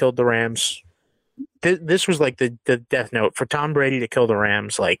officially killed the Rams. This was like the death note for Tom Brady to kill the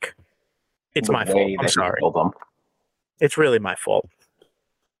Rams. Like, it's The my fault. way I'm that he sorry. killed them. It's really my fault.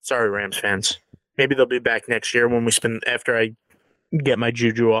 Sorry, Rams fans. Maybe they'll be back next year when after I get my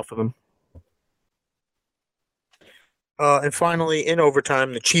juju off of them. And finally, in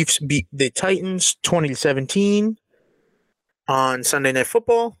overtime, the Chiefs beat the Titans 20-17 on Sunday Night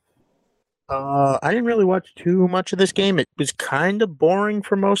Football. I didn't really watch too much of this game. It was kind of boring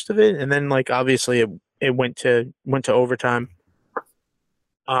for most of it, and then like obviously it went to overtime.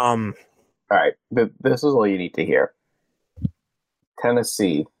 All right, this is all you need to hear.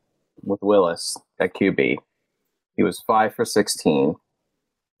 Tennessee with Willis at QB. He was 5 for 16,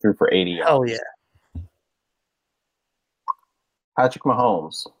 threw for 80 yards. Oh yeah. Patrick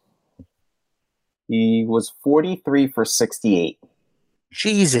Mahomes. He was 43 for 68,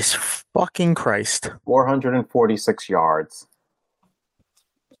 Jesus fucking Christ. 446 yards,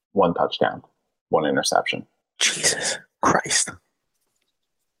 1 touchdown, 1 interception. Jesus Christ.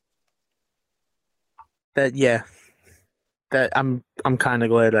 That I'm kind of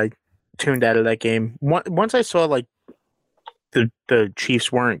glad I tuned out of that game. Once I saw like the Chiefs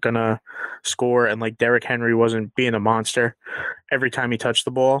weren't gonna score and like Derrick Henry wasn't being a monster every time he touched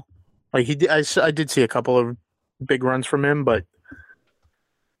the ball. Like I did see a couple of big runs from him, but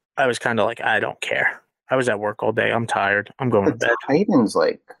I was kind of like, I don't care. I was at work all day. I'm tired. I'm going to bed. Titans,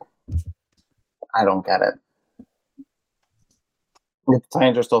 I don't get it. If the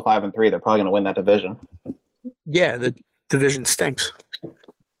Titans are still 5-3, they're probably going to win that division. Yeah, the division stinks.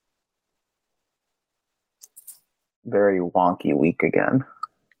 Very wonky week again.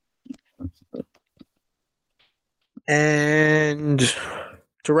 And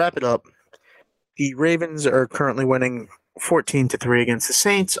to wrap it up, the Ravens are currently winning 14-3 against the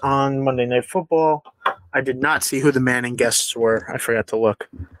Saints on Monday Night Football. I did not see who the Manning guests were. I forgot to look.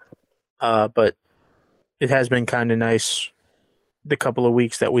 But it has been kind of nice. The couple of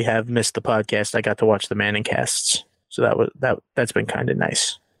weeks that we have missed the podcast, I got to watch the Manning casts. So that's been kind of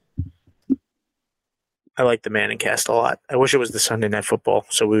nice. I like the Manning cast a lot. I wish it was the Sunday Night Football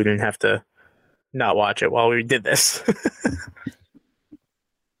so we didn't have to not watch it while we did this.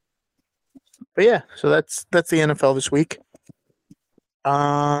 But yeah, so that's the NFL this week.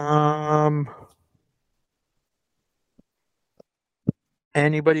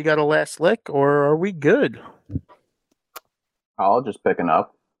 Anybody got a last lick, or are we good? I'll just picking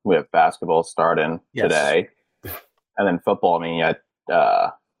up. We have basketball starting today, and then football. I mean,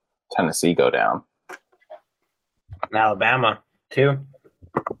 Tennessee go down. And Alabama too.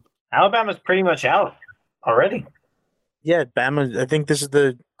 Alabama's pretty much out already. Yeah, Bama. I think this is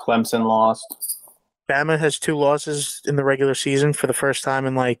Clemson lost. Bama has 2 losses in the regular season for the first time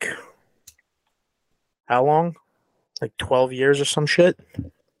in like how long? Like 12 years or some shit.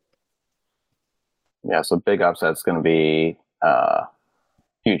 Yeah, so big upset's going to be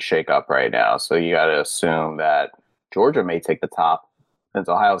huge shakeup right now. So you got to assume that Georgia may take the top, since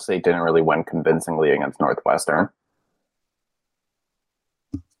Ohio State didn't really win convincingly against Northwestern.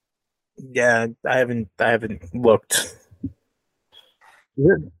 Yeah, I haven't looked.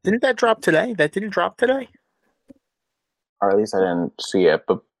 Didn't that drop today? That didn't drop today? Or at least I didn't see it.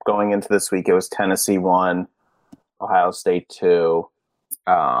 But going into this week, it was Tennessee 1, Ohio State 2,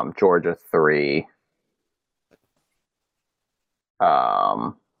 Georgia 3,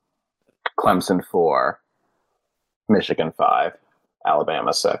 Clemson 4, Michigan 5,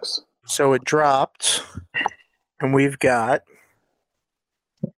 Alabama 6. So it dropped, and we've got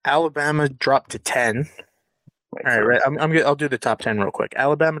Alabama dropped to 10, All right. I'll do the top 10 real quick.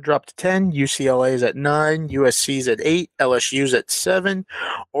 Alabama dropped to 10. UCLA is at 9. USC's at 8. LSU's at 7.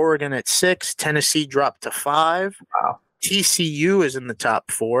 Oregon at 6. Tennessee dropped to 5. Wow. TCU is in the top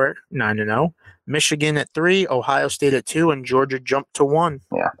 4, 9-0. Michigan at 3. Ohio State at 2. And Georgia jumped to 1.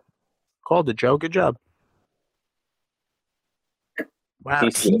 Yeah. Called it, Joe. Good job. Wow.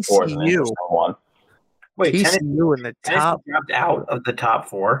 TCU. One. Wait, TCU in the top. Tennessee dropped out of the top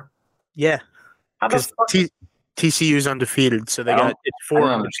 4? Yeah. How the fuck? TCU's undefeated, so they got it's 4 I don't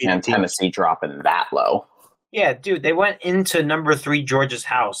undefeated understand teams. Tennessee dropping that low. Yeah, dude, they went into number 3 Georgia's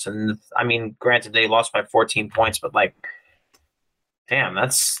house, and I mean, granted, they lost by 14 points, but like, damn,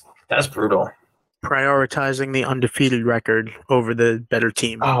 that's brutal. Prioritizing the undefeated record over the better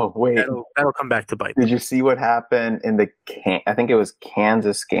team. Oh wait, that'll come back to bite. Did you see what happened in the? I think it was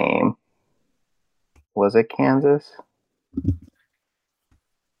Kansas game. Was it Kansas?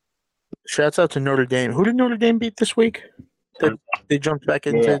 Shouts out to Notre Dame. Who did Notre Dame beat this week? They jumped back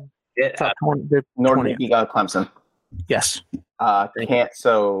into top 20. Notre Dame got Clemson. Yes.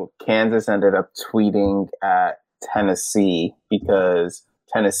 So Kansas ended up tweeting at Tennessee because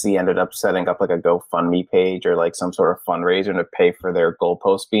Tennessee ended up setting up like a GoFundMe page or like some sort of fundraiser to pay for their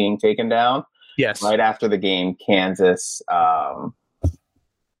goalposts being taken down. Yes. Right after the game, Kansas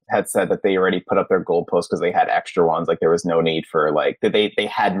had said that they already put up their goalposts because they had extra ones. Like there was no need for like they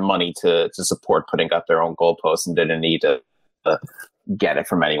had money to support putting up their own goalposts and didn't need to get it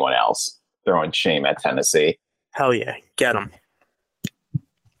from anyone else. Throwing shame at Tennessee. Hell yeah, get them.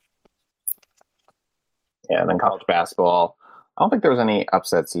 Yeah, and then college basketball. I don't think there was any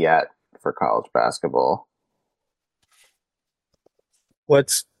upsets yet for college basketball.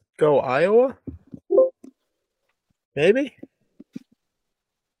 Let's go Iowa. Maybe.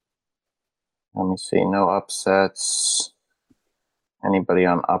 Let me see. No upsets. Anybody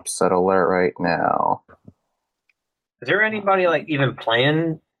on upset alert right now? Is there anybody like even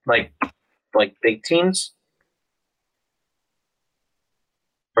playing like big teams?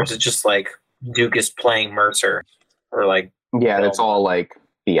 Or is it just like Duke is playing Mercer? Or like yeah, it's all like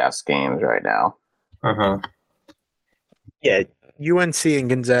BS games right now. Yeah, UNC and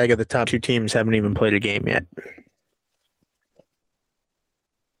Gonzaga, the top 2 teams, haven't even played a game yet.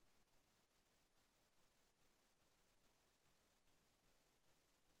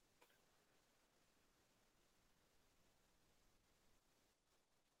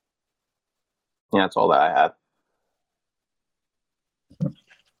 Yeah, that's all that I had.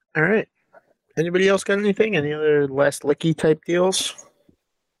 All right. Anybody else got anything? Any other last licky type deals?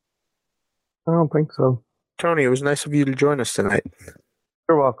 I don't think so. Tony, it was nice of you to join us tonight.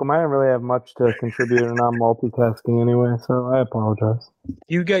 You're welcome. I didn't really have much to contribute, and I'm multitasking anyway, so I apologize.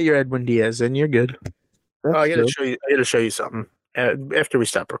 You got your Edwin Diaz, and you're good. That's I gotta good. show you. I gotta show you something. After we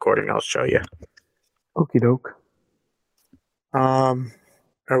stop recording, I'll show you. Okie doke. Are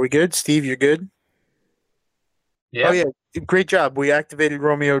we good, Steve? You're good. yeah. Oh yeah, great job. We activated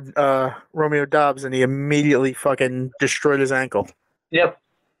Romeo Dobbs, and he immediately fucking destroyed his ankle. Yep.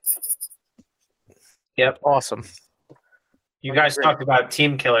 Awesome. You guys Great. talked about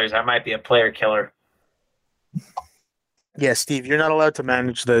team killers. I might be a player killer. Yeah, Steve, you're not allowed to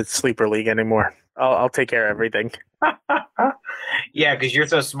manage the sleeper league anymore. I'll take care of everything. Yeah, because you're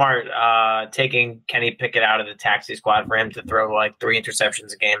so smart. Taking Kenny Pickett out of the taxi squad for him to throw like 3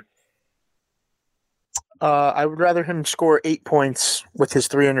 interceptions a game. I would rather him score 8 points with his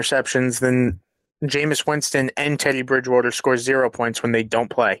 3 interceptions than Jameis Winston and Teddy Bridgewater score 0 points when they don't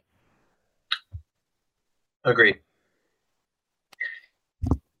play. Agreed.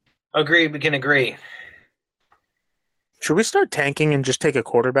 We can agree. Should we start tanking and just take a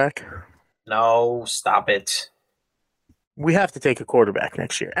quarterback? No, stop it. We have to take a quarterback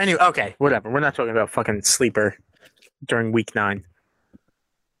next year. Anyway, okay, whatever. We're not talking about fucking sleeper during week 9.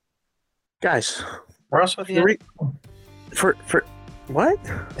 Guys, We're also at the end. for what?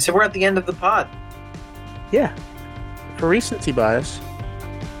 I said we're at the end of the pod. Yeah. For recency bias.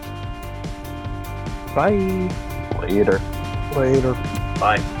 Bye. Later. Later.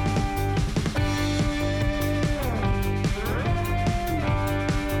 Bye.